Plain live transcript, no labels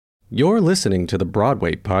You're listening to the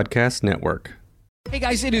Broadway Podcast Network. Hey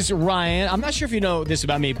guys, it is Ryan. I'm not sure if you know this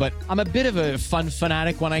about me, but I'm a bit of a fun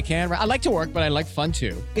fanatic when I can. I like to work, but I like fun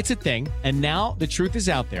too. It's a thing. And now the truth is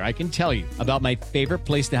out there. I can tell you about my favorite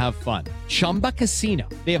place to have fun. Chumba Casino.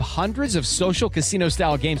 They have hundreds of social casino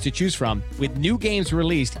style games to choose from with new games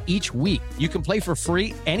released each week. You can play for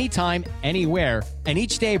free anytime, anywhere. And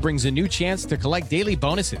each day brings a new chance to collect daily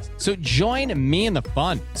bonuses. So join me in the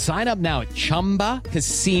fun. Sign up now at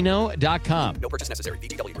ChumbaCasino.com. No purchase necessary.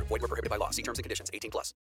 VGW Group. Void where prohibited by law. See terms and conditions.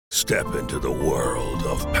 18+. Step into the world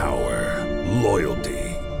of power, loyalty,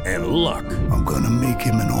 and luck. I'm gonna make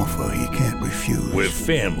him an offer he can't refuse. With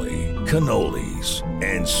family, cannolis,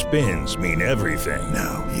 and spins mean everything.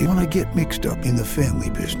 Now, you wanna get mixed up in the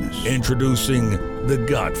family business. Introducing The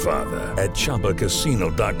Godfather at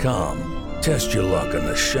ChumbaCasino.com. Test your luck in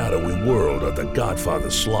the shadowy world of The Godfather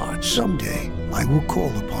slot. Someday, I will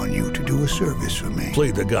call upon you to do a service for me. Play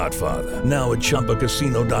The Godfather now at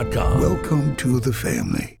ChumbaCasino.com. Welcome to the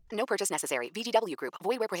family. No purchase necessary. VGW Group.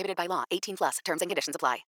 Void where prohibited by law. 18+. Terms and conditions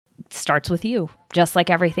apply. Starts with you, just like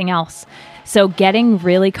everything else. So getting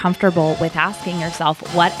really comfortable with asking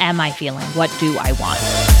yourself, what am I feeling? What do I want?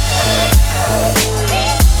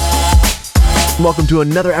 Welcome to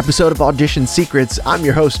another episode of Audition Secrets. I'm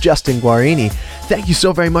your host, Justin Guarini. Thank you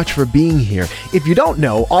so very much for being here. If you don't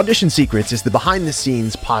know, Audition Secrets is the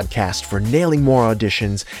behind-the-scenes podcast for nailing more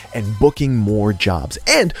auditions and booking more jobs.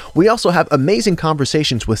 And we also have amazing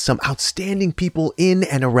conversations with some outstanding people in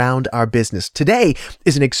and around our business. Today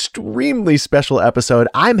is an extremely special episode.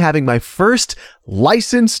 I'm having my first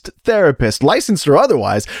licensed therapist, licensed or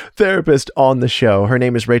otherwise, therapist on the show. Her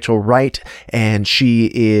name is Rachel Wright, and she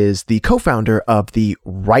is the co-founder of the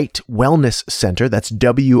Wright Wellness Center. That's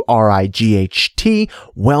WRIGHT,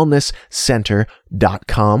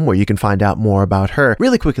 wellnesscenter.com, where you can find out more about her.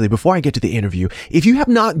 Really quickly, before I get to the interview, if you have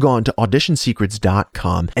not gone to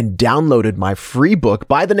auditionsecrets.com and downloaded my free book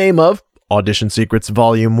by the name of Audition Secrets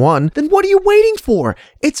Volume 1, then what are you waiting for?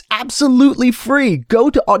 It's absolutely free. Go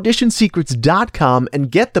to auditionsecrets.com and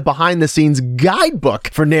get the behind-the-scenes guidebook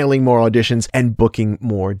for nailing more auditions and booking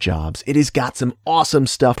more jobs. It has got some awesome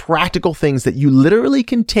stuff, practical things that you literally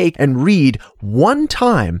can take and read one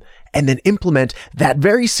time and then implement that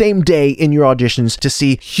very same day in your auditions to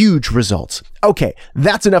see huge results. Okay,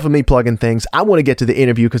 that's enough of me plugging things. I want to get to the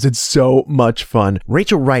interview because it's so much fun.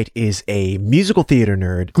 Rachel Wright is a musical theater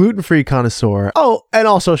nerd, gluten-free connoisseur. Oh, and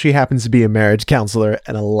also she happens to be a marriage counselor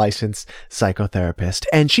and a licensed psychotherapist.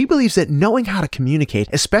 And she believes that knowing how to communicate,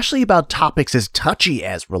 especially about topics as touchy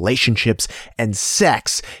as relationships and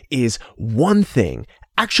sex, is one thing.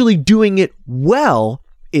 Actually doing it well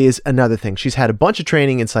is another thing. She's had a bunch of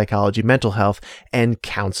training in psychology, mental health, and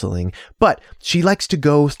counseling, but she likes to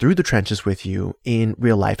go through the trenches with you in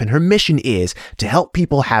real life. And her mission is to help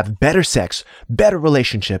people have better sex, better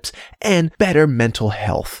relationships, and better mental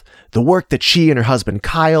health. The work that she and her husband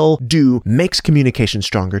Kyle do makes communication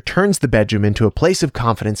stronger, turns the bedroom into a place of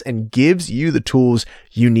confidence, and gives you the tools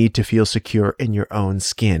you need to feel secure in your own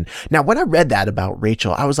skin. Now, when I read that about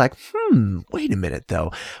Rachel, I was like, wait a minute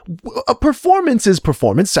though. A performance is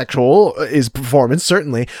performance, sexual is performance,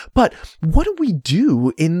 certainly, but what do we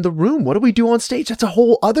do in the room? What do we do on stage? That's a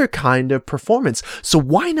whole other kind of performance. So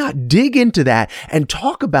why not dig into that and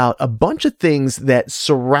talk about a bunch of things that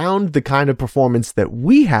surround the kind of performance that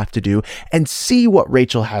we have to do and see what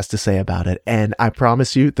Rachel has to say about it. And I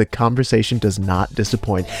promise you, the conversation does not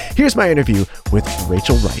disappoint. Here's my interview with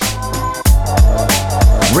Rachel Wright.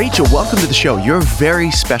 Rachel, welcome to the show. You're a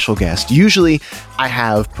very special guest. Usually I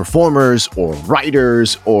have performers or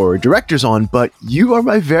writers or directors on, but you are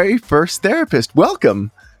my very first therapist.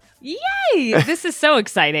 Welcome. Yay! This is so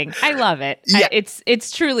exciting. I love it. Yeah.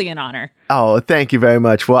 It's truly an honor. Oh, thank you very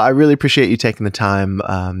much. Well, I really appreciate you taking the time,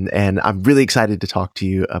 and I'm really excited to talk to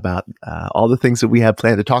you about all the things that we have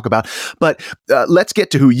planned to talk about. But let's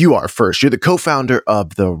get to who you are first. You're the co-founder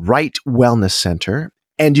of the Wright Wellness Center,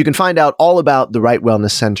 and you can find out all about the Wright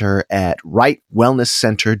Wellness Center at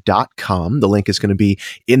wrightwellnesscenter.com. The link is going to be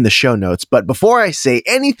in the show notes. But before I say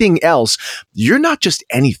anything else, you're not just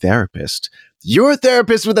any therapist. You're a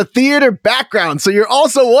therapist with a theater background, so you're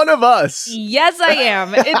also one of us. Yes, I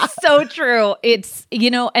am. It's so true. It's,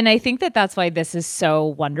 and I think that that's why this is so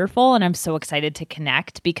wonderful. And I'm so excited to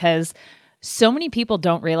connect because so many people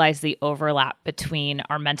don't realize the overlap between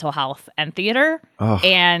our mental health and theater. Oh.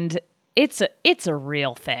 And it's a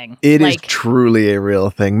real thing. It is truly a real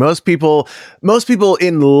thing. Most people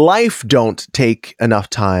in life don't take enough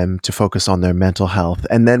time to focus on their mental health.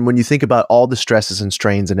 And then when you think about all the stresses and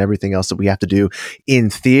strains and everything else that we have to do in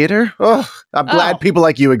theater, I'm glad people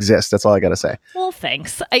like you exist. That's all I got to say. Well,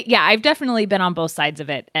 thanks. I've definitely been on both sides of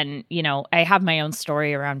it. And, I have my own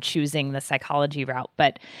story around choosing the psychology route,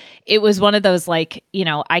 but it was one of those I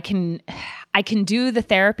can do the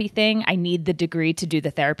therapy thing. I need the degree to do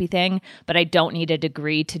the therapy thing, but I don't need a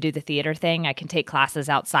degree to do the theater thing. I can take classes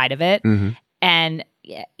outside of it. Mm-hmm. And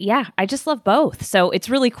I just love both. So it's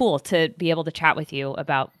really cool to be able to chat with you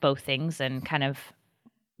about both things and kind of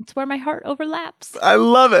it's where my heart overlaps. I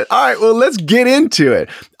love it. All right, well, let's get into it.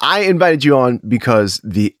 I invited you on because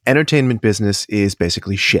the entertainment business is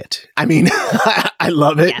basically shit. I mean, I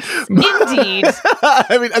love it. Yes, indeed.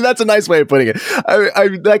 I mean, and that's a nice way of putting it.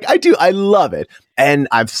 I love it. And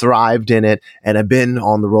I've thrived in it and I've been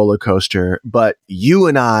on the roller coaster. But you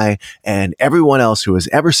and I and everyone else who has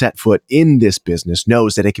ever set foot in this business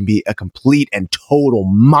knows that it can be a complete and total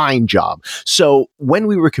mind job. So when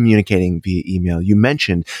we were communicating via email, you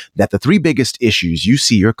mentioned that the 3 biggest issues you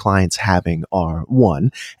see your clients having are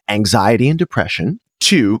 1, anxiety and depression.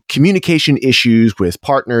 2, communication issues with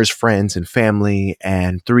partners, friends, and family.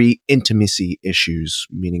 And 3, intimacy issues,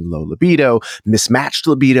 meaning low libido, mismatched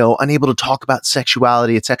libido, unable to talk about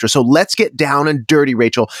sexuality, etc. So let's get down and dirty,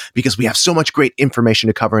 Rachel, because we have so much great information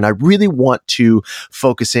to cover. And I really want to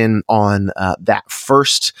focus in on that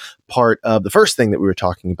first part of the first thing that we were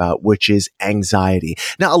talking about, which is anxiety.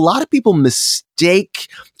 Now, a lot of people mistake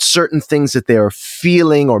certain things that they're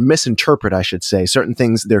feeling, or misinterpret, I should say, certain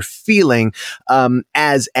things they're feeling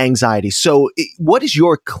as anxiety. So what is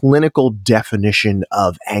your clinical definition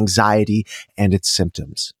of anxiety and its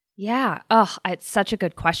symptoms? Yeah. It's such a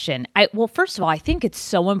good question. Well, first of all, I think it's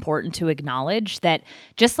so important to acknowledge that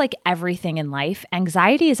just like everything in life,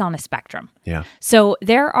 anxiety is on a spectrum. Yeah. So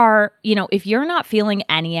there are, if you're not feeling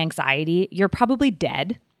any anxiety, you're probably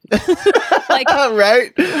dead.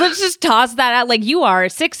 Right? Let's just toss that out. Like, you are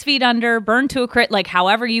 6 feet under, burned to a crit, like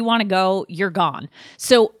however you want to go, you're gone.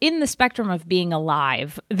 So in the spectrum of being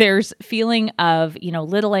alive, there's feeling of,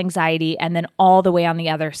 little anxiety, and then all the way on the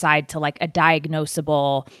other side to like a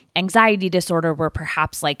diagnosable anxiety disorder where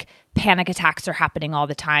perhaps like panic attacks are happening all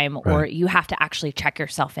the time, or you have to actually check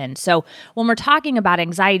yourself in. So when we're talking about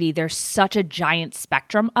anxiety, there's such a giant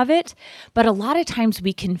spectrum of it, but a lot of times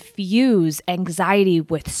we confuse anxiety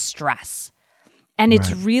with stress. And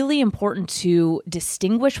it's really important to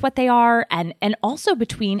distinguish what they are, and also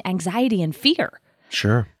between anxiety and fear.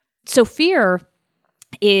 Sure. So fear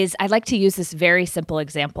is, I like to use this very simple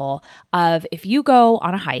example of if you go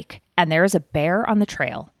on a hike and there is a bear on the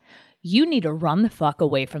trail, you need to run the fuck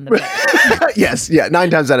away from the bear. Yes. Yeah. 9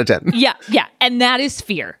 times out of 10. Yeah. And that is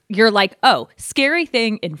fear. You're like, oh, scary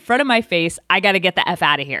thing in front of my face. I got to get the F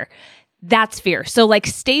out of here. That's fear. So like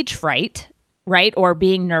stage fright, right? Or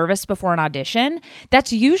being nervous before an audition,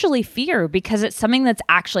 that's usually fear because it's something that's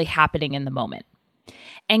actually happening in the moment.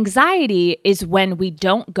 Anxiety is when we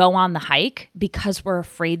don't go on the hike because we're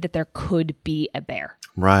afraid that there could be a bear.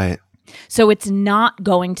 Right. So it's not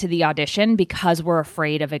going to the audition because we're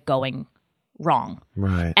afraid of it going wrong.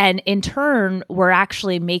 Right. And in turn, we're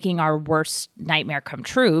actually making our worst nightmare come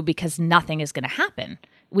true because nothing is going to happen.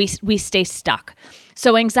 We stay stuck.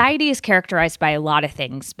 So anxiety is characterized by a lot of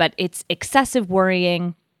things, but it's excessive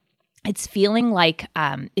worrying. It's feeling like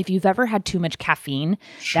if you've ever had too much caffeine,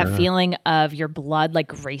 that feeling of your blood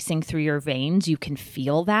like racing through your veins, you can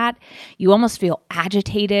feel that. You almost feel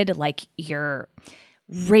agitated, like you're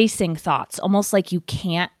racing thoughts, almost like you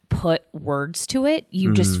can't put words to it.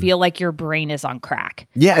 You just feel like your brain is on crack.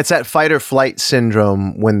 Yeah, it's that fight or flight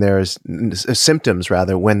syndrome when there's symptoms,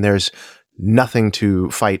 rather, when there's nothing to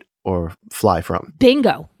fight or fly from.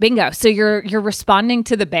 Bingo. So you're responding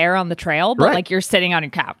to the bear on the trail, but like you're sitting on your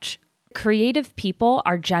couch. Creative people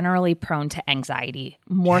are generally prone to anxiety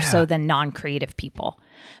more so than non-creative people.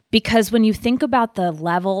 Because when you think about the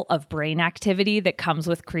level of brain activity that comes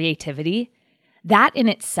with creativity, that in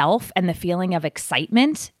itself and the feeling of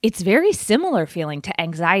excitement, it's very similar feeling to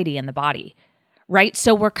anxiety in the body, right?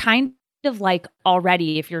 So we're kind of like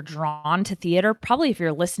already, if you're drawn to theater, probably if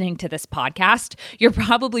you're listening to this podcast, you're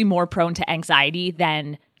probably more prone to anxiety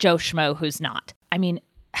than Joe Schmo who's not. I mean,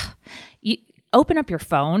 you open up your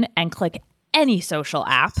phone and click any social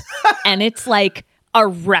app and it's like a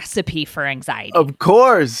recipe for anxiety. Of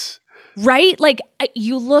course. Right? Like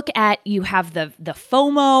you look at, you have the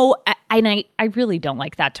FOMO, and I really don't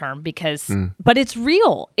like that term because, but it's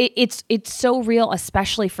real. It's so real,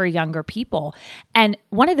 especially for younger people. And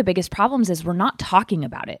one of the biggest problems is we're not talking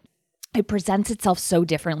about it. it presents itself so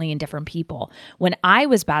differently in different people. When I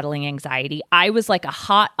was battling anxiety, I was like a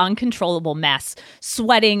hot, uncontrollable mess,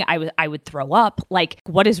 sweating. I would throw up. Like,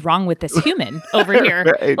 what is wrong with this human over here?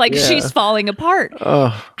 Right, like, yeah. she's falling apart.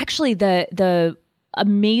 Ugh. Actually, the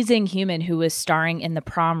amazing human who was starring in The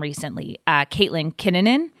Prom recently, Caitlin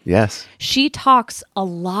Kinnunen, Yes. she talks a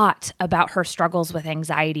lot about her struggles with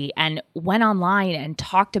anxiety and went online and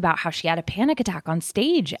talked about how she had a panic attack on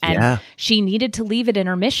stage and she needed to leave at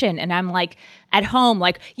intermission. And I'm like, at home,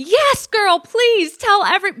 like, yes, girl, please tell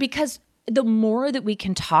because the more that we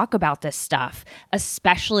can talk about this stuff,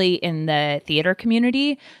 especially in the theater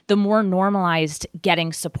community, the more normalized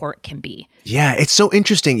getting support can be. Yeah, it's so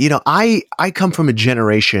interesting. You know, I come from a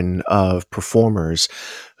generation of performers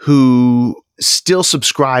who still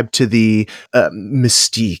subscribe to the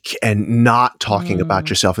mystique and not talking about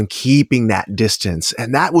yourself and keeping that distance.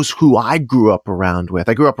 And that was who I grew up around with.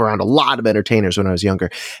 I grew up around a lot of entertainers when I was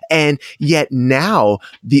younger. And yet now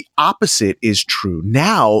the opposite is true.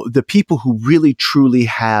 Now the people who really truly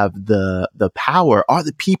have the power are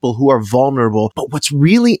the people who are vulnerable. But what's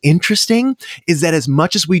really interesting is that as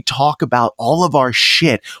much as we talk about all of our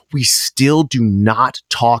shit, we still do not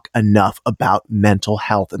talk enough about mental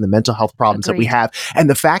health and the mental health problems that we have. And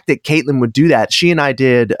the fact that Caitlin would do that, she and I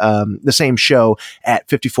did the same show at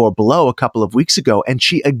 54 Below a couple of weeks ago. And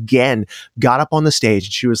she again got up on the stage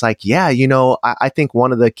and she was like, yeah, you know, I think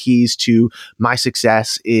one of the keys to my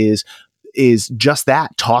success is just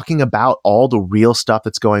that, talking about all the real stuff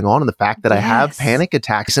that's going on and the fact that I have panic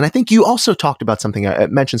attacks. And I think you also talked about something, I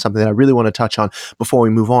mentioned something that I really want to touch on before we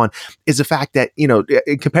move on, is the fact that, you know,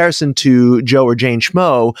 in comparison to Joe or Jane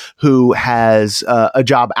Schmo, who has a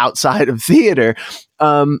job outside of theater,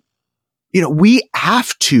 you know, we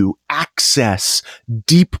have to access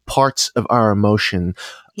deep parts of our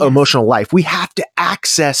emotional life. We have to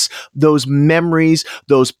access those memories,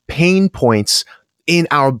 those pain points in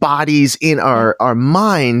our bodies, in our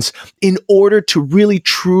minds, in order to really,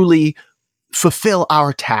 truly fulfill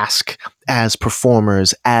our task as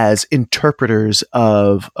performers, as interpreters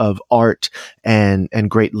of art and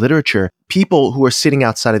great literature. People who are sitting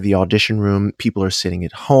outside of the audition room, people are sitting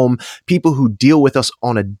at home, people who deal with us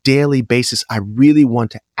on a daily basis. I really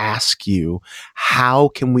want to ask you, how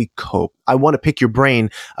can we cope? I want to pick your brain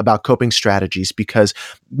about coping strategies, because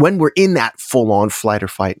when we're in that full-on flight or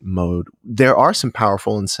fight mode, there are some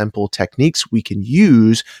powerful and simple techniques we can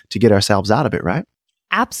use to get ourselves out of it, right?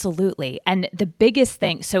 Absolutely. And the biggest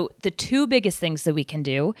thing, so the two biggest things that we can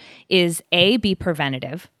do is be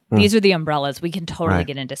preventative. These are the umbrellas. We can totally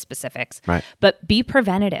get into specifics, but be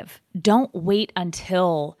preventative. Don't wait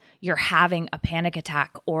until you're having a panic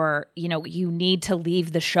attack or, you know, you need to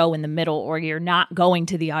leave the show in the middle or you're not going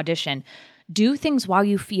to the audition. Do things while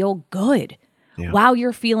you feel good. Yeah. While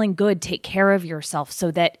you're feeling good, take care of yourself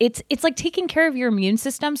so that it's like taking care of your immune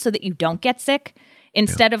system so that you don't get sick.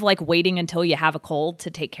 Instead of like waiting until you have a cold to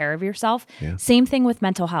take care of yourself. Yeah. Same thing with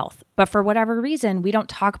mental health. But for whatever reason, we don't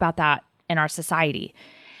talk about that in our society.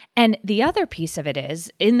 And the other piece of it is,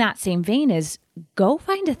 in that same vein, is go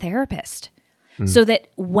find a therapist so that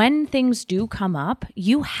when things do come up,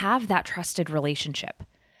 you have that trusted relationship.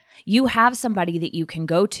 You have somebody that you can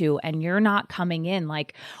go to and you're not coming in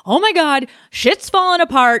like, oh my God, shit's falling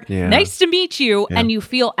apart. Yeah. Nice to meet you. Yeah. And you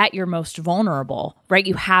feel at your most vulnerable, right?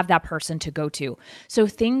 You have that person to go to. So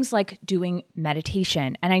things like doing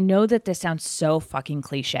meditation. And I know that this sounds so fucking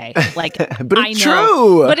cliche. Like, but it's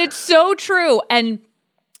true. But it's so true. And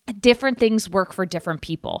different things work for different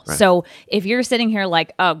people. Right. So if you're sitting here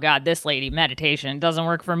like, oh God, this lady, meditation doesn't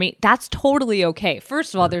work for me, that's totally okay.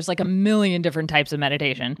 First of all, there's like a million different types of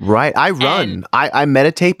meditation. Right. I run. I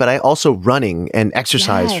meditate, but I also running and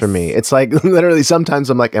exercise for me. It's like literally sometimes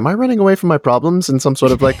I'm like, am I running away from my problems in some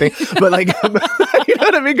sort of like thing? But like, you know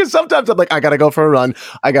what I mean? Because sometimes I'm like, I got to go for a run.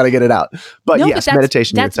 I got to get it out. But no, yes, but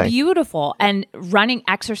meditation. That's beautiful. And running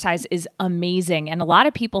exercise is amazing. And a lot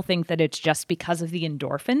of people think that it's just because of the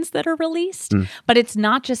endorphins that are released, but it's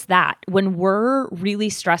not just that. When we're really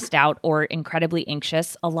stressed out or incredibly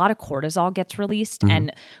anxious, a lot of cortisol gets released,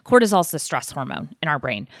 and cortisol is the stress hormone in our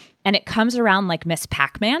brain, and it comes around like Miss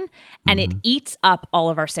Pac-Man, and it eats up all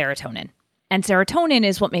of our serotonin. And serotonin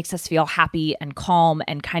is what makes us feel happy and calm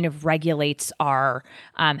and kind of regulates our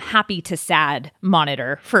happy to sad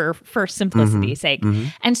monitor for simplicity's sake.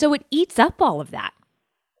 And so it eats up all of that.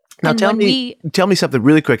 Now tell me something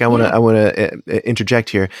really quick. I want to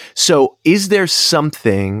interject here. So, is there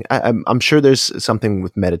something? I'm sure there's something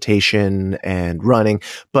with meditation and running,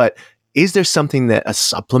 but is there something that a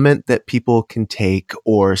supplement that people can take,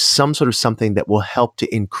 or some sort of something that will help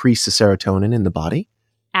to increase the serotonin in the body?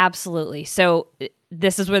 Absolutely. So,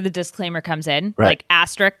 this is where the disclaimer comes in. Right. Like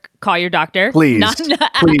asterisk, call your doctor. Please, please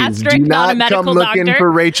asterisk, do not a not come medical looking doctor.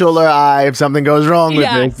 for Rachel or I if something goes wrong with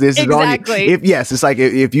Yeah, this. This is exactly. on you. It's like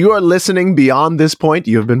if you are listening beyond this point,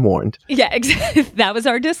 you have been warned. Yeah, exactly. That was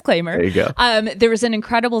our disclaimer. There you go. There was an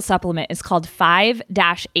incredible supplement. It's called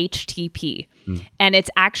 5-HTP, and it's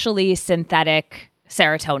actually synthetic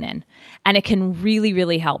serotonin, and it can really,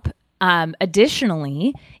 really help.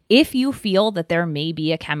 Additionally, if you feel that there may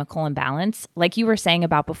be a chemical imbalance, like you were saying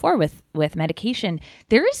about before with medication,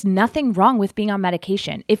 there is nothing wrong with being on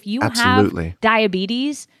medication. If you Absolutely. have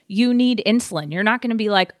diabetes, you need insulin. You're not going to be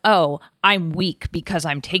like, oh, I'm weak because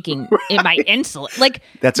I'm taking my insulin. Like,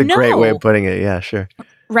 That's a no. great way of putting it. Yeah, sure.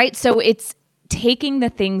 Right. So it's taking the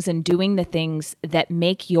things and doing the things that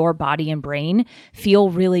make your body and brain feel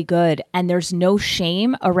really good. And there's no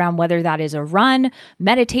shame around whether that is a run,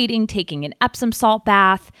 meditating, taking an Epsom salt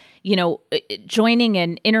bath, joining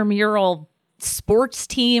an intramural sports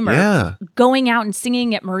team, or going out and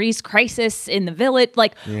singing at Marie's Crisis in the Village,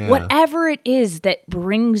 like whatever it is that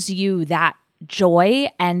brings you that joy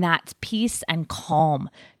and that peace and calm,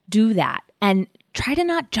 do that. And try to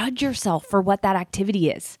not judge yourself for what that activity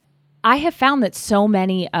is. I have found that so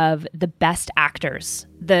many of the best actors,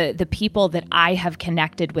 the people that I have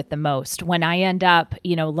connected with the most, when I end up,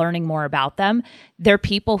 learning more about them, they're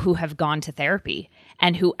people who have gone to therapy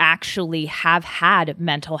and who actually have had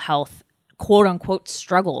mental health, quote unquote,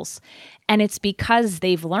 struggles. And it's because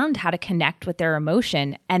they've learned how to connect with their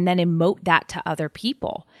emotion and then emote that to other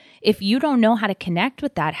people. If you don't know how to connect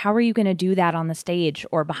with that, how are you going to do that on the stage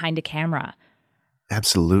or behind a camera?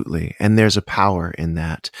 Absolutely. And there's a power in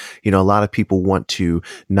that. A lot of people want to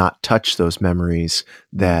not touch those memories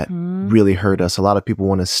that really hurt us. A lot of people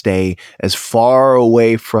want to stay as far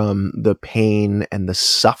away from the pain and the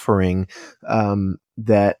suffering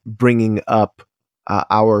that bringing up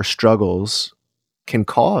our struggles can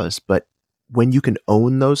cause. But when you can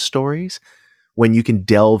own those stories, when you can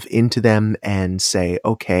delve into them and say,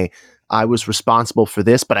 okay, I was responsible for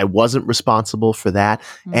this, but I wasn't responsible for that.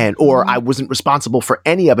 Or I wasn't responsible for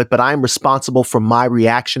any of it, but I'm responsible for my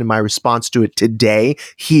reaction and my response to it today,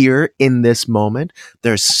 here in this moment.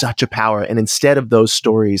 There's such a power. And instead of those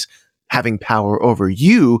stories having power over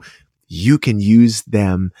you, you can use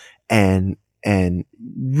them and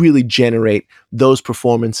really generate those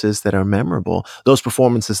performances that are memorable, those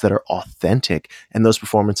performances that are authentic, and those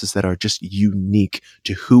performances that are just unique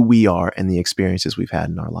to who we are and the experiences we've had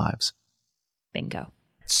in our lives. Bingo.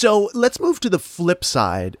 So let's move to the flip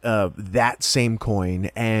side of that same coin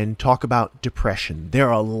and talk about depression. There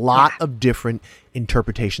are a lot of different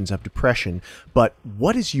interpretations of depression, but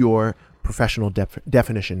what is your professional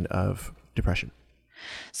definition of depression?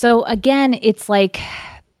 So again, it's like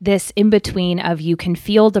this in between of you can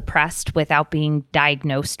feel depressed without being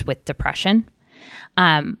diagnosed with depression.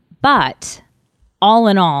 But all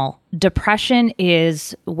in all, depression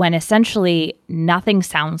is when essentially nothing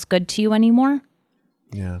sounds good to you anymore.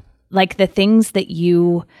 Yeah. Like the things that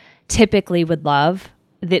you typically would love,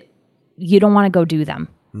 that you don't want to go do them.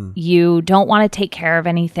 You don't want to take care of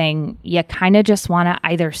anything. You kind of just want to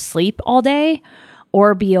either sleep all day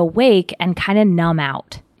or be awake and kind of numb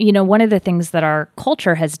out. One of the things that our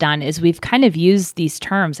culture has done is we've kind of used these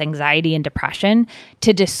terms, anxiety and depression,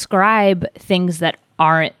 to describe things that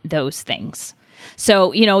aren't those things.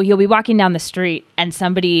 So, you'll be walking down the street and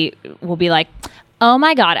somebody will be like, oh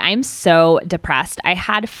my God, I'm so depressed. I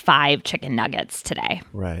had 5 chicken nuggets today.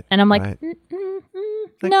 Right. And I'm like, right.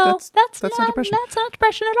 No, that's not depression. That's not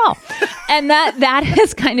depression at all. And that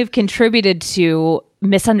has kind of contributed to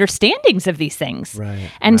misunderstandings of these things. Right.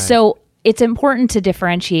 And so it's important to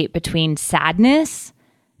differentiate between sadness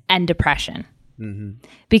and depression.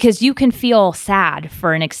 Because you can feel sad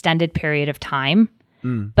for an extended period of time,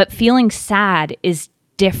 but feeling sad is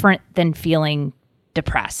different than feeling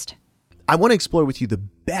depressed. I want to explore with you the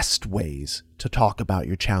best ways to talk about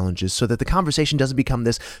your challenges so that the conversation doesn't become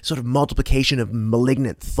this sort of multiplication of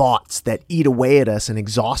malignant thoughts that eat away at us and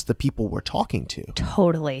exhaust the people we're talking to.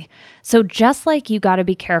 Totally. So just like you got to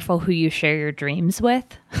be careful who you share your dreams with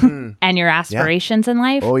and your aspirations in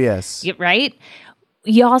life. Oh, yes. Right?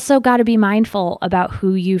 You also got to be mindful about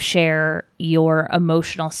who you share your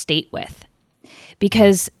emotional state with.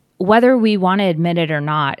 Because whether we want to admit it or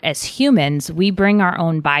not, as humans, we bring our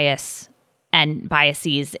own bias and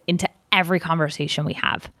biases into every conversation we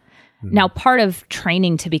have. Now, part of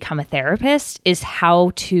training to become a therapist is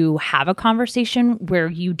how to have a conversation where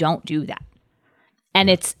you don't do that. And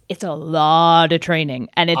it's a lot of training.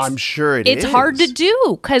 And I'm sure it's hard to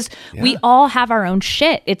do because we all have our own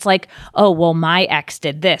shit. It's like, oh, well, my ex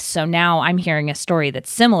did this. So now I'm hearing a story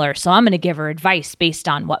that's similar. So I'm going to give her advice based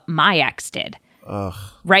on what my ex did.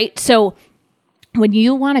 Right? So when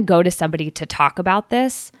you want to go to somebody to talk about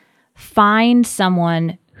this, find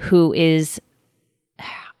someone who is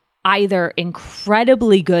either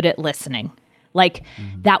incredibly good at listening, like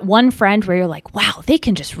that one friend where you're like, wow, they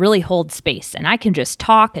can just really hold space and I can just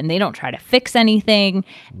talk and they don't try to fix anything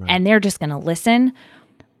and they're just going to listen.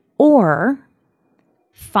 Or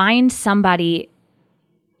find somebody,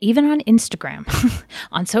 even on Instagram,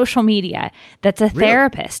 on social media, that's a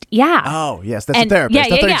therapist. Yeah. Oh, yes, that's a therapist. I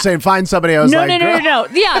thought you were saying find somebody. I was no.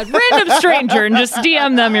 Yeah, random stranger and just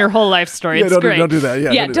DM them your whole life story. It's great. Don't do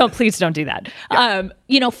that. Please don't do that.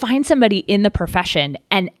 Yeah. Find somebody in the profession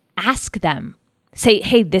and ask them. Say,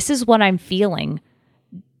 hey, this is what I'm feeling.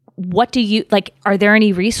 What do you, like, are there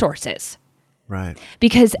any resources? Right.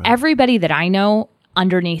 Because everybody that I know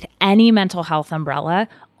underneath any mental health umbrella,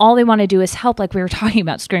 all they want to do is help, like we were talking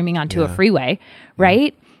about screaming onto a freeway,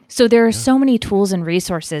 right? So there are so many tools and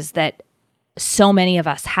resources that so many of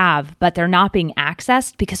us have, but they're not being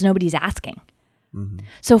accessed because nobody's asking.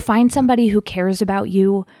 So find somebody who cares about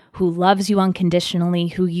you, who loves you unconditionally,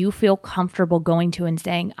 who you feel comfortable going to and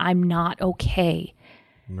saying, I'm not okay.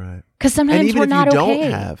 Right. Because sometimes we're not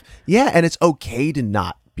okay. And it's okay to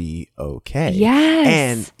not be okay. Yes.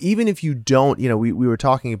 And even if you don't, we were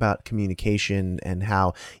talking about communication and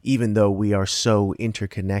how even though we are so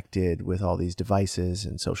interconnected with all these devices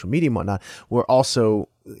and social media and whatnot, we're also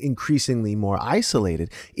increasingly more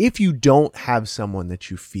isolated. If you don't have someone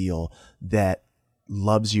that you feel that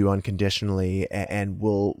loves you unconditionally and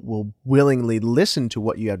will willingly listen to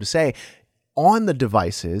what you have to say on the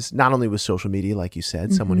devices, not only with social media, like you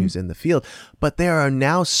said, someone who's in the field, but there are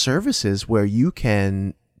now services where you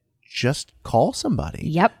can just call somebody.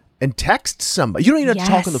 Yep. And text somebody. You don't even have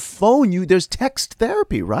to talk on the phone. There's text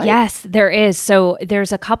therapy, right? Yes, there is. So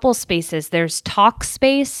there's a couple spaces. There's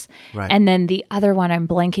Talkspace, and then the other one I'm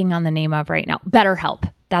blanking on the name of right now. BetterHelp.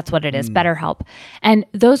 That's what it is, BetterHelp. And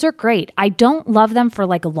those are great. I don't love them for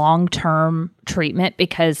like long-term treatment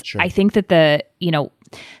because I think that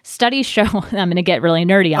studies show, I'm going to get really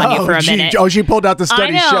nerdy on you for a minute. Oh, she pulled out the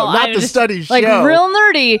study show, not the study show. Like real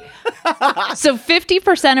nerdy. So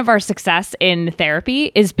 50% of our success in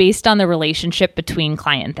therapy is based on the relationship between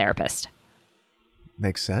client and therapist.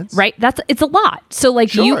 Makes sense. Right? It's a lot. So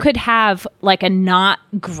you could have like a not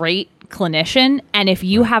great clinician, and if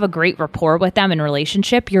you have a great rapport with them in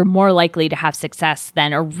relationship, you're more likely to have success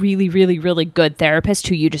than a really, really, really good therapist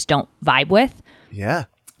who you just don't vibe with. Yeah.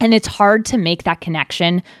 And it's hard to make that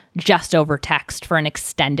connection just over text for an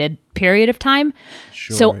extended period of time.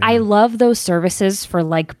 So I love those services for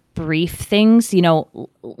like brief things.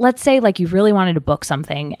 Let's say like you really wanted to book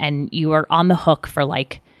something and you are on the hook for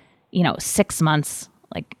 6 months.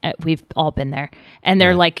 Like we've all been there. And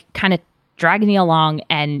they're like kind of dragging you along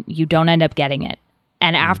and you don't end up getting it.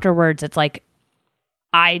 And afterwards it's like,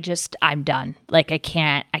 I'm done. Like I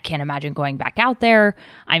can't imagine going back out there.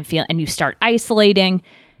 And you start isolating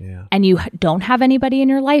and you don't have anybody in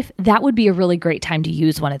your life. That would be a really great time to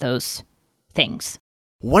use one of those things.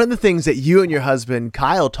 One of the things that you and your husband,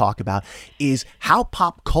 Kyle, talk about is how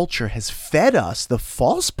pop culture has fed us the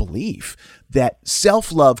false belief that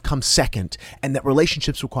self-love comes second and that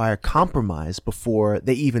relationships require compromise before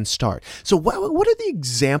they even start. So what are the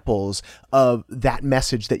examples of that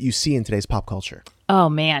message that you see in today's pop culture? Oh,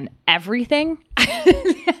 man, everything.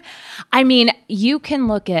 I mean, you can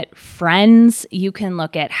look at Friends. You can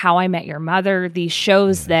look at How I Met Your Mother, these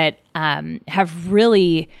shows that have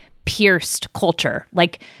really pierced culture.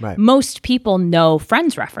 Like most people know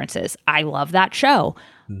Friends references. I love that show.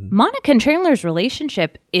 Monica and Chandler's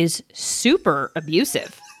relationship is super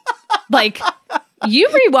abusive. Like you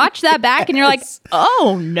rewatch that back and you're like,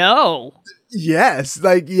 oh no. Yes.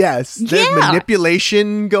 There's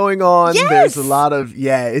manipulation going on. Yes. There's a lot of,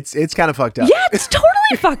 it's kind of fucked up. Yeah, it's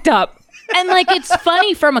totally fucked up. And like, it's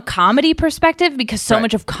funny from a comedy perspective because so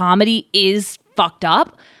much of comedy is fucked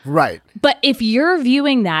up. Right. But if you're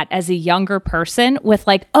viewing that as a younger person with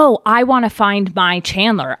like, oh, I want to find my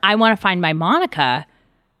Chandler, I want to find my Monica.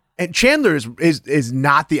 And Chandler is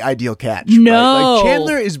not the ideal catch. No. Right? Like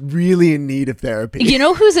Chandler is really in need of therapy. You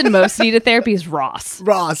know who's in most need of therapy is Ross.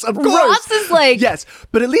 Ross, of course. Ross is like... Yes,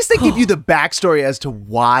 but at least they give you the backstory as to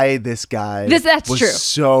why this guy was true.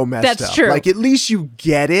 So messed up. That's true. Like at least you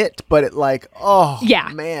get it, but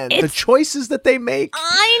man, the choices that they make.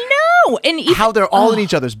 I know. And even, how they're all in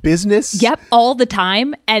each other's business. Yep, all the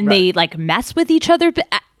time. And they like mess with each other.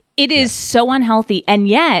 It is so unhealthy. And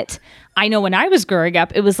yet... I know when I was growing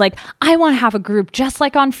up, it was like, I want to have a group just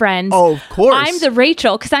like on Friends. Oh, of course. I'm the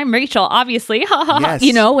Rachel, because I'm Rachel, obviously. Yes.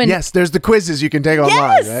 You know, and yes, there's the quizzes you can take online,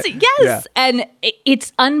 right? Yes. Yeah. And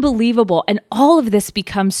it's unbelievable. And all of this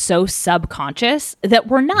becomes so subconscious that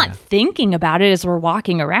we're not thinking about it as we're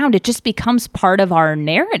walking around. It just becomes part of our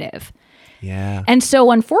narrative. Yeah. And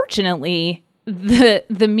so unfortunately,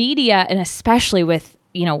 the media, and especially with,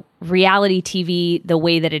 you know, reality TV the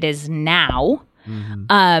way that it is now,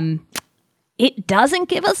 it doesn't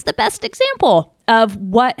give us the best example of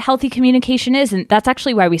what healthy communication is. And that's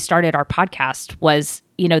actually why we started our podcast was,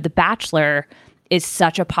 you know, The Bachelor is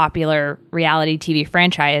such a popular reality TV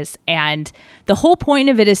franchise. And the whole point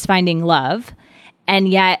of it is finding love. And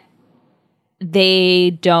yet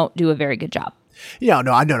they don't do a very good job. Yeah,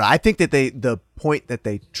 no. I think that the point that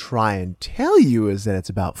they try and tell you is that it's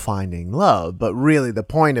about finding love, but really the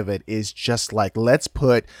point of it is just like, let's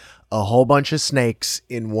put a whole bunch of snakes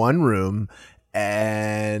in one room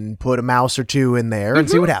and put a mouse or two in there and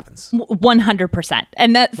see what happens. 100%.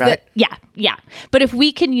 And that's right? yeah. But if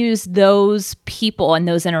we can use those people and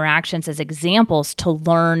those interactions as examples to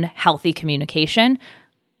learn healthy communication,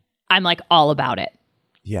 I'm like all about it.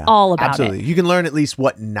 Yeah, all about absolutely. it. You can learn at least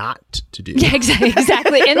what not to do. Yeah,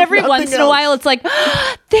 exactly. And every once in a else. while, it's like,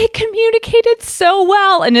 they communicated so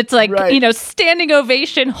well. And it's like, Right. you know, standing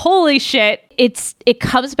ovation. Holy shit. It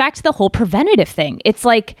comes back to the whole preventative thing. It's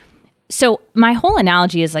like, so my whole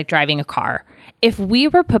analogy is like driving a car. If we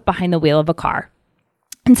were put behind the wheel of a car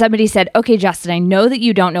and somebody said, okay, Justin, I know that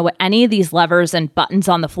you don't know what any of these levers and buttons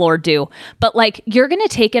on the floor do, but like, you're going to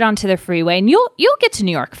take it onto the freeway and you'll get to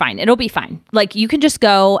New York fine. It'll be fine. Like, you can just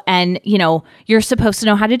go and, you know, you're supposed to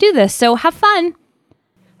know how to do this. So have fun.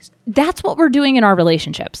 That's what we're doing in our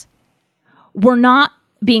relationships. We're not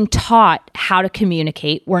being taught how to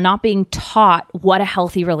communicate. We're not being taught what a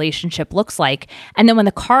healthy relationship looks like. And then when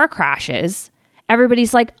the car crashes,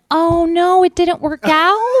 everybody's like, oh no, it didn't work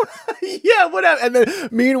out. Yeah, whatever. And then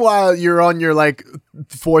meanwhile, you're on your like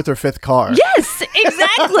fourth or fifth car. Yes,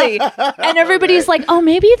 exactly. And everybody's like, oh,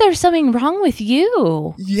 maybe there's something wrong with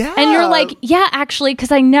you. Yeah. And you're like, yeah, actually,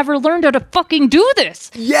 because I never learned how to fucking do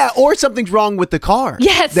this. Yeah, or something's wrong with the car.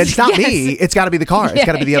 Yes, That's not yes. me. It's got to be the car. It's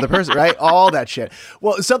got to be the other person, right? All that shit.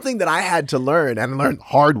 Well, something that I had to learn and learn the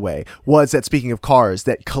hard way was that, speaking of cars,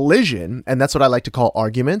 that collision, and that's what I like to call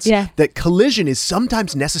arguments, that collision is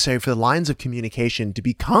sometimes necessary for the lines of communication to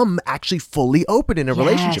become actually fully open in a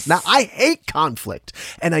relationship. Now, I hate conflict,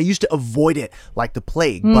 and I used to avoid it like the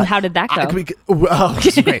plague. But how did that go?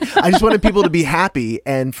 This is great. I just wanted people to be happy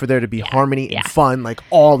and for there to be harmony and fun like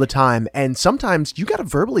all the time. And sometimes you got to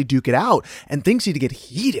verbally duke it out, and things need to get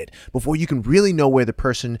heated before you can really know where the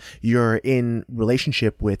person you're in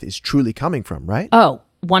relationship with is truly coming from, right? Oh,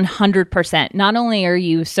 100%. Not only are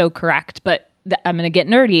you so correct, but I'm going to get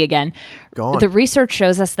nerdy again. Go on. The research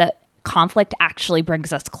shows us that conflict actually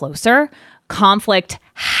brings us closer. Conflict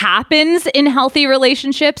happens in healthy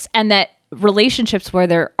relationships, and that relationships where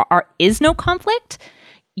there is no conflict,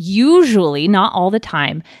 usually, not all the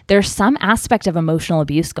time, there's some aspect of emotional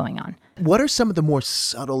abuse going on. What are some of the more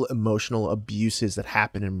subtle emotional abuses that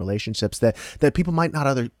happen in relationships that people might not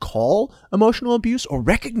either call emotional abuse or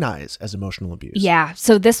recognize as emotional abuse? Yeah.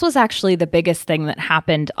 So this was actually the biggest thing that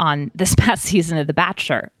happened on this past season of The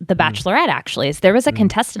Bachelorette, actually, is there was a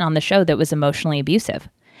contestant on the show that was emotionally abusive,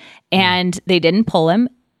 and they didn't pull him,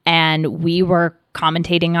 and we were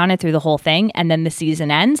commentating on it through the whole thing. And then the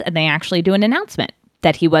season ends and they actually do an announcement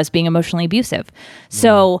that he was being emotionally abusive.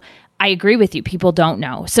 So I agree with you. People don't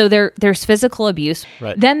know. So there's physical abuse.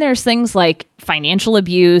 Right. Then there's things like financial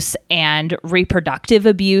abuse and reproductive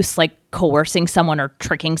abuse, like coercing someone or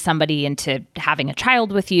tricking somebody into having a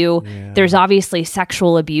child with you. Yeah. There's obviously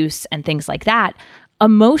sexual abuse and things like that.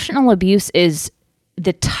 Emotional abuse is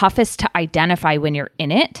the toughest to identify when you're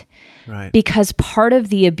in it. Right. Because part of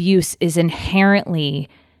the abuse is inherently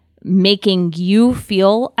making you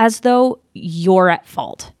feel as though you're at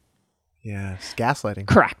fault. Yeah, it's gaslighting.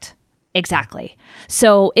 Correct. Exactly.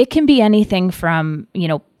 So it can be anything from,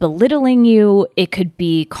 belittling you. It could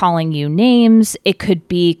be calling you names. It could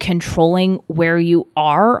be controlling where you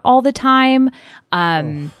are all the time.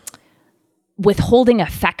 Withholding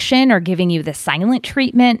affection or giving you the silent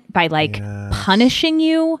treatment by punishing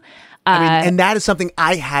you. And that is something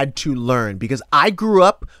I had to learn because I grew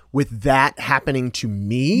up with that happening to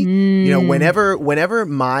me. Whenever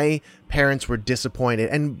my parents were disappointed,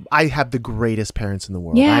 and I have the greatest parents in the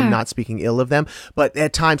world. Yeah. I'm not speaking ill of them, but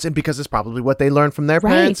at times, and because it's probably what they learned from their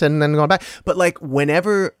parents and then going back. But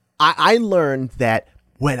whenever I learned that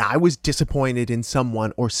when I was disappointed in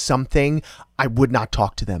someone or something, I would not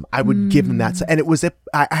talk to them. I would give them that. And it was,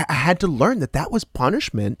 I had to learn that was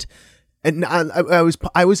punishment And I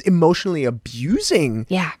was emotionally abusing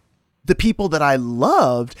the people that I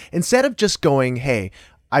loved instead of just going, hey,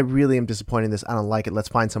 I really am disappointed in this. I don't like it. Let's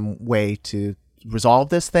find some way to resolve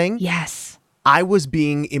this thing. Yes. I was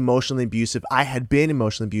being emotionally abusive. I had been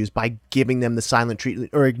emotionally abused by giving them the silent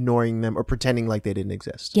treatment or ignoring them or pretending like they didn't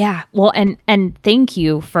exist. Yeah. Well, and thank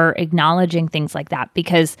you for acknowledging things like that,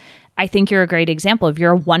 because I think you're a great example of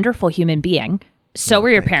you're a wonderful human being. So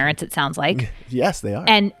were your parents, it sounds like. Yes, they are.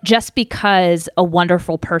 And just because a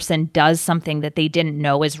wonderful person does something that they didn't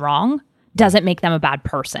know is wrong doesn't make them a bad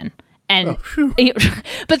person. And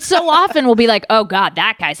but so often we'll be like, oh God,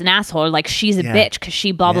 that guy's an asshole. Or like, she's a bitch because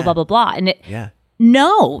she blah, blah, blah, blah, blah. And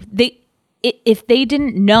no, if they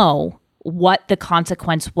didn't know what the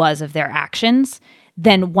consequence was of their actions,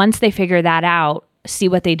 then once they figure that out, see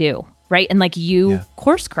what they do. Right. And like you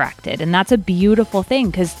course corrected. And that's a beautiful thing,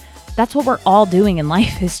 because that's what we're all doing in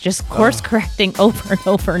life, is just course correcting over and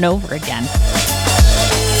over and over again.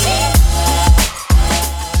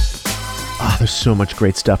 There's so much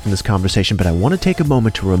great stuff in this conversation, but I want to take a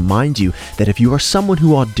moment to remind you that if you are someone who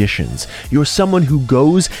auditions, you're someone who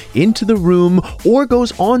goes into the room or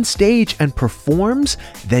goes on stage and performs,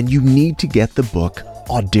 then you need to get the book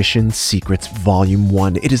Audition Secrets Volume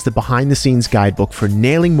 1. It is the behind-the-scenes guidebook for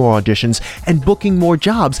nailing more auditions and booking more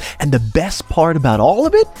jobs. And the best part about all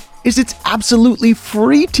of it is it's absolutely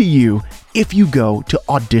free to you if you go to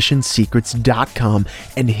auditionsecrets.com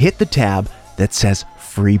and hit the tab that says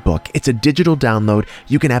free book. It's a digital download.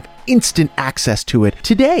 You can have instant access to it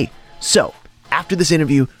today. So, after this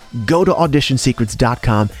interview, go to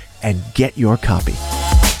auditionsecrets.com and get your copy.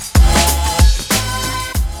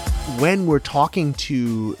 When we're talking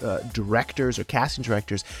to directors or casting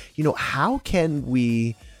directors, how can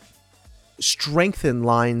we strengthen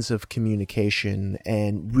lines of communication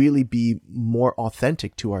and really be more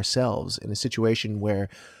authentic to ourselves in a situation where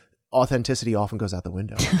authenticity often goes out the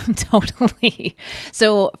window? Totally.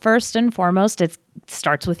 So first and foremost, it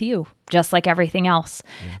starts with you, just like everything else.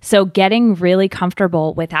 Yeah. So getting really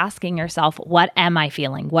comfortable with asking yourself, what am I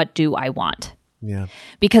feeling? What do I want? Yeah.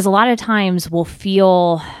 Because a lot of times we'll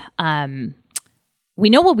feel, we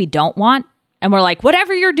know what we don't want, and we're like,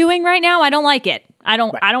 whatever you're doing right now, I don't like it. I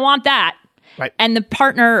don't want that. Right. And the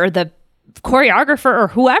partner or the choreographer or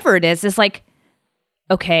whoever it is like,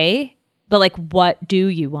 okay, but like, what do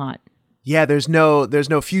you want? Yeah, there's no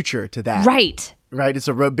future to that. Right. Right. It's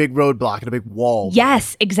a big roadblock and a big wall.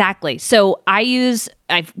 Yes, exactly. So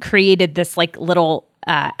I've created this like little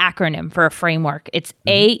acronym for a framework. It's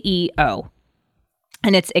AEO,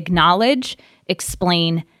 and it's acknowledge,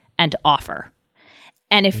 explain, and offer.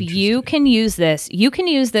 And if you can use this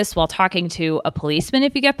while talking to a policeman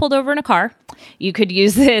if you get pulled over in a car. You could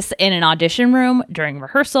use this in an audition room during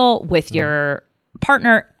rehearsal with your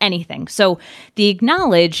partner, anything. So the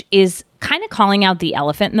acknowledge is kind of calling out the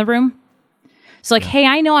elephant in the room. So like, hey,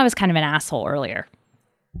 I know I was kind of an asshole earlier.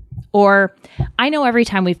 Or I know every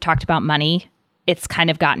time we've talked about money, it's kind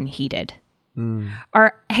of gotten heated.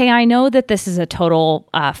 Or, hey, I know that this is a total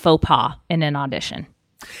faux pas in an audition.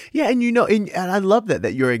 Yeah, and I love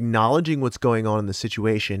that you're acknowledging what's going on in the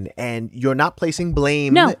situation, and you're not placing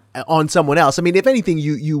blame on someone else. I mean, if anything,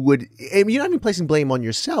 you're not even placing blame on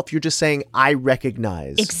yourself. You're just saying, I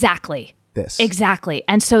recognize exactly this. Exactly.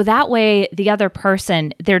 And so that way, the other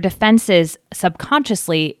person, their defenses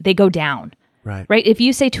subconsciously, they go down. Right. Right. If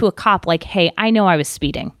you say to a cop, like, hey, I know I was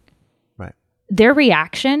speeding. Right. Their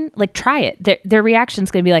reaction, like, try it. Their reaction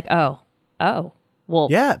is going to be like, oh. Well,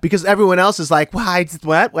 yeah, because everyone else is like,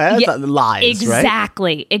 what? Yeah, lies,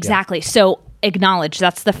 exactly, right? Exactly. Yeah. So acknowledge,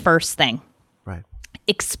 that's the first thing. Right.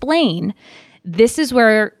 Explain, this is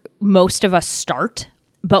where most of us start,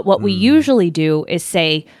 but what we usually do is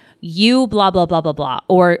say, you blah, blah, blah, blah, blah,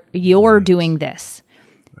 or you're doing this.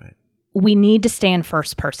 Right. We need to stay in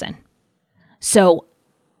first person. So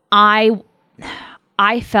I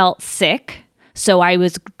felt sick, so I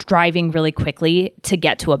was driving really quickly to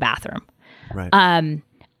get to a bathroom. Right.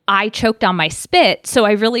 I choked on my spit, so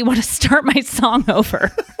I really want to start my song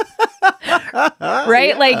over.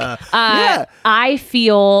 Right? Yeah. I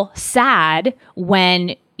feel sad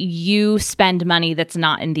when you spend money that's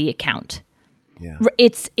not in the account. Yeah.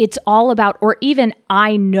 It's all about, or even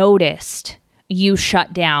I noticed you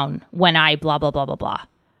shut down when I blah, blah, blah, blah, blah.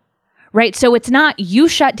 Right? So it's not you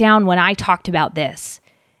shut down when I talked about this.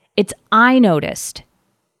 It's I noticed.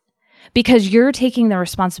 Because you're taking the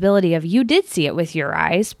responsibility of you did see it with your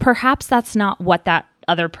eyes. Perhaps that's not what that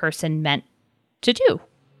other person meant to do.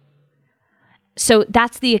 So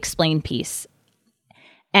that's the explain piece.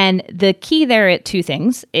 And the key there at two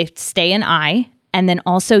things, stay in I, and then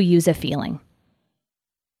also use a feeling.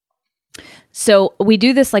 So we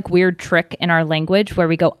do this like weird trick in our language where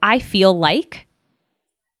we go, I feel like,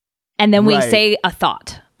 and then we say a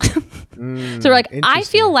thought. So we're like, I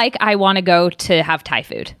feel like I want to go to have Thai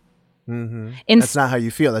food. That's not how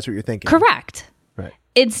you feel. That's what you're thinking. Correct. Right.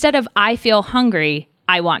 Instead of I feel hungry,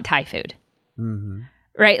 I want Thai food.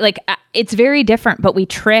 Right? Like it's very different, but we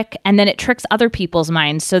trick, and then it tricks other people's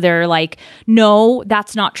minds. So they're like, no,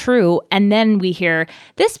 that's not true. And then we hear,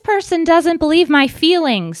 this person doesn't believe my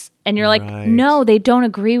feelings. And you're like, no, they don't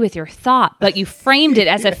agree with your thought, but you framed it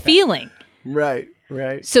as a feeling. Right.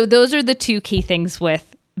 So those are the two key things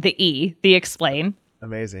with the E, the explain.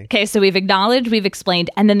 Amazing. Okay, so we've acknowledged, we've explained,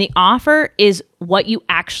 and then the offer is what you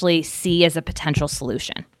actually see as a potential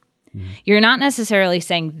solution. You're not necessarily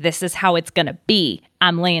saying this is how it's going to be.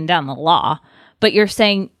 I'm laying down the law, but you're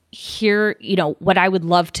saying here, what I would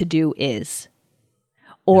love to do is,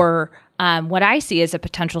 or what I see as a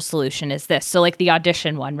potential solution is this. So like the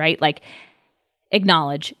audition one, right? Like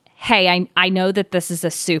acknowledge, hey, I know that this is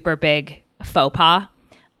a super big faux pas.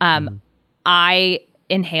 I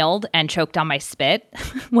inhaled and choked on my spit.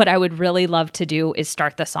 What I would really love to do is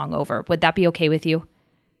start the song over. Would that be okay with you?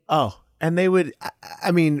 Oh, and they would,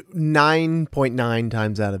 9.9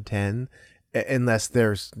 times out of 10, unless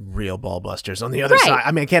there's real ball busters on the other side.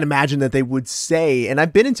 I mean, I can't imagine that they would say, and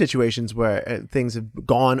I've been in situations where things have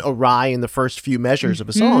gone awry in the first few measures of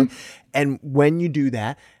a song. And when you do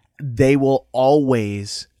that, they will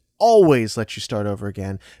always let you start over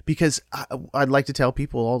again, because I'd like to tell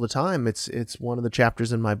people all the time, it's one of the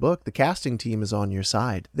chapters in my book, the casting team is on your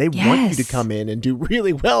side. They want you to come in and do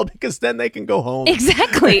really well, because then they can go home.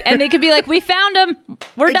 Exactly. And they could be like, we found him.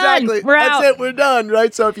 We're done. We're out. That's it. We're done.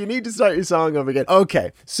 Right. So if you need to start your song over again.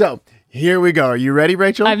 Okay. So here we go. Are you ready,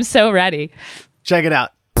 Rachel? I'm so ready. Check it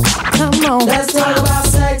out. Come on. Let's talk about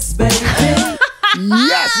sex, baby.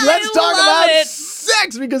 Yes. Let's talk about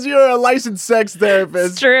sex, because you're a licensed sex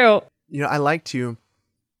therapist. It's true. I like to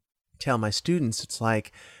tell my students, it's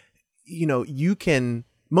like,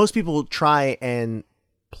 most people try and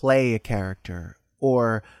play a character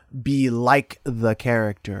or be like the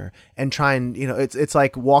character and try and, it's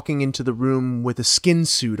like walking into the room with a skin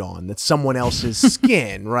suit on that's someone else's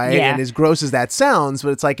skin, right? Yeah. And as gross as that sounds, but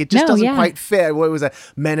it's like, it just doesn't quite fit. What was that?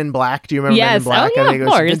 Men in Black. Do you remember Men in Black? Oh, yeah, I think it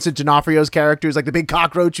was Vincent D'Onofrio's character is like the big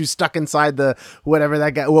cockroach who's stuck inside the, whatever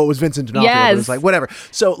that guy, well, it was Vincent D'Onofrio, but it was like, whatever.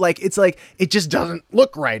 So like, it's like, it just doesn't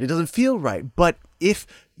look right. It doesn't feel right. But if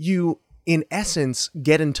you, in essence,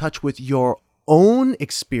 get in touch with your own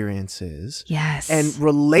experiences and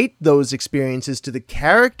relate those experiences to the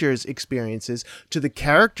character's experiences, to the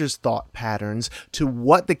character's thought patterns, to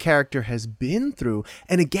what the character has been through.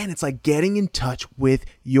 And again, it's like getting in touch with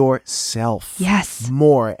yourself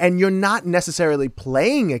more. And you're not necessarily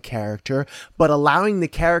playing a character, but allowing the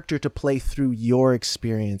character to play through your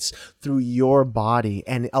experience, through your body,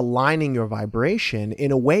 and aligning your vibration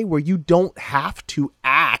in a way where you don't have to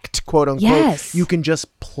act, quote unquote. You can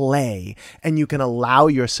just play, and you can allow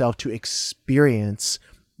yourself to experience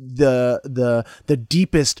the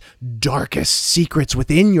deepest, darkest secrets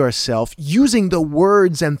within yourself using the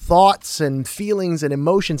words and thoughts and feelings and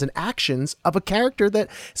emotions and actions of a character that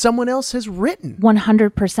someone else has written.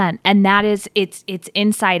 100%. And that is, it's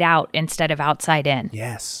inside out instead of outside in.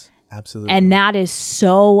 Yes, absolutely. And that is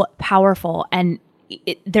so powerful. And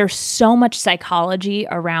there's so much psychology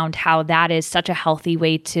around how that is such a healthy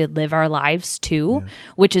way to live our lives too,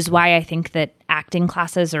 which is why I think that acting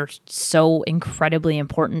classes are so incredibly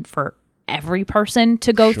important for every person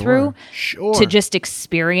to go through to just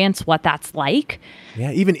experience what that's like.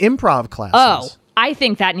 Yeah, even improv classes. Oh, I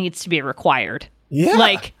think that needs to be required. Yeah.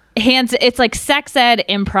 Like it's like sex ed,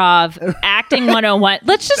 improv, acting 101.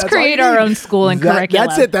 Let's just create our own school and curriculum.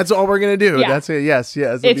 That's it. That's all we're going to do. Yeah. That's it. Yes.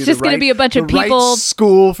 It's just going to be a bunch of people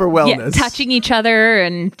school for wellness, touching each other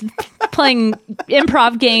and playing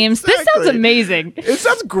improv games. This sounds amazing. It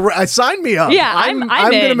sounds great. Sign me up. Yeah, I'm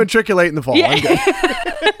going to matriculate in the fall. Yeah.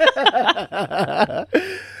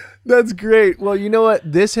 That's great. Well, you know what?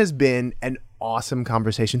 This has been an awesome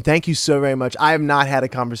conversation. Thank you so very much. I have not had a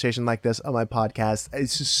conversation like this on my podcast.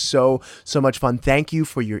 It's just so much fun. Thank you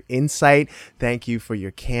for your insight. Thank you for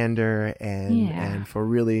your candor and for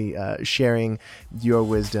really sharing your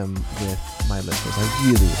wisdom with my listeners. I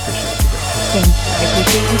really appreciate it. Thank you. I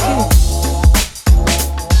appreciate you too.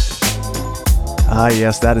 Ah,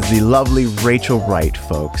 yes, that is the lovely Rachel Wright,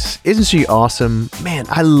 folks. Isn't she awesome? Man,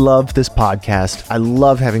 I love this podcast. I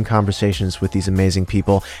love having conversations with these amazing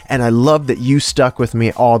people, and I love that you stuck with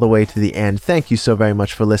me all the way to the end. Thank you so very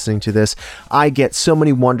much for listening to this. I get so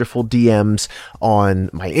many wonderful DMs on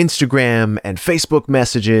my Instagram and Facebook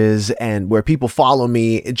messages, and where people follow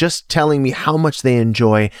me, just telling me how much they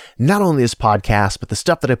enjoy not only this podcast, but the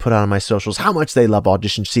stuff that I put out on my socials, how much they love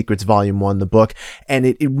Audition Secrets Volume 1, the book. And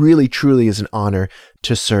it really, truly is an honor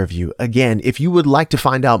to serve you. Again, if you would like to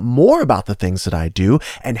find out more about the things that I do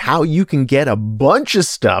and how you can get a bunch of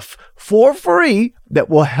stuff for free that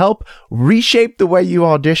will help reshape the way you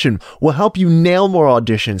audition, will help you nail more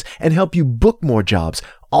auditions, and help you book more jobs,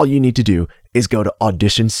 all you need to do is go to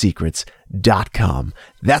auditionsecrets.com.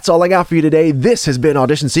 That's all I got for you today. This has been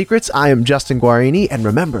Audition Secrets. I am Justin Guarini, and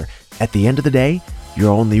remember, at the end of the day, you're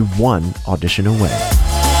only one audition away.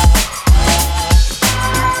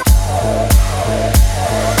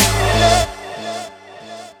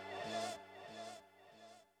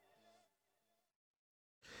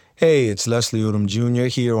 Hey, it's Leslie Odom Jr.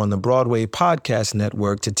 here on the Broadway Podcast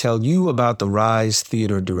Network to tell you about the Rise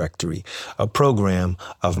Theater Directory, a program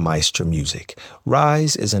of Maestro Music.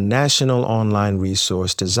 Rise is a national online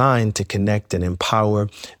resource designed to connect and empower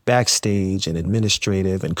backstage and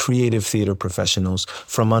administrative and creative theater professionals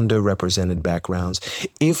from underrepresented backgrounds.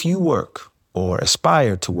 If you work or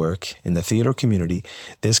aspire to work in the theater community,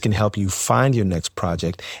 this can help you find your next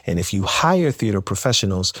project. And if you hire theater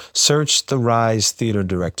professionals, search the Rise Theater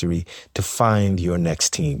Directory to find your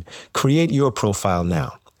next team. Create your profile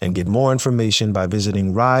now and get more information by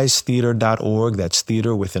visiting risetheater.org. That's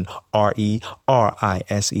theater with an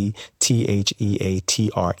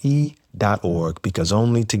RERISETHEATRE.org, because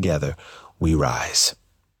only together we rise.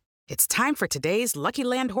 It's time for today's Lucky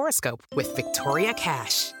Land horoscope with Victoria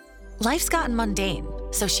Cash. Life's gotten mundane,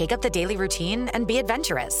 so shake up the daily routine and be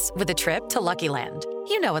adventurous with a trip to Lucky Land.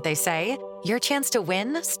 You know what they say, your chance to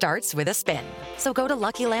win starts with a spin. So go to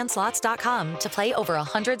LuckyLandSlots.com to play over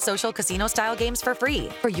 100 social casino-style games for free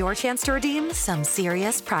for your chance to redeem some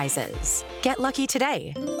serious prizes. Get lucky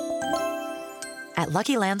today at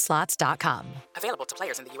LuckyLandSlots.com. Available to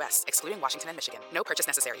players in the U.S., excluding Washington and Michigan. No purchase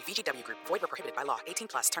necessary. VGW Group. Void where prohibited by law.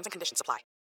 18+. Terms and conditions apply.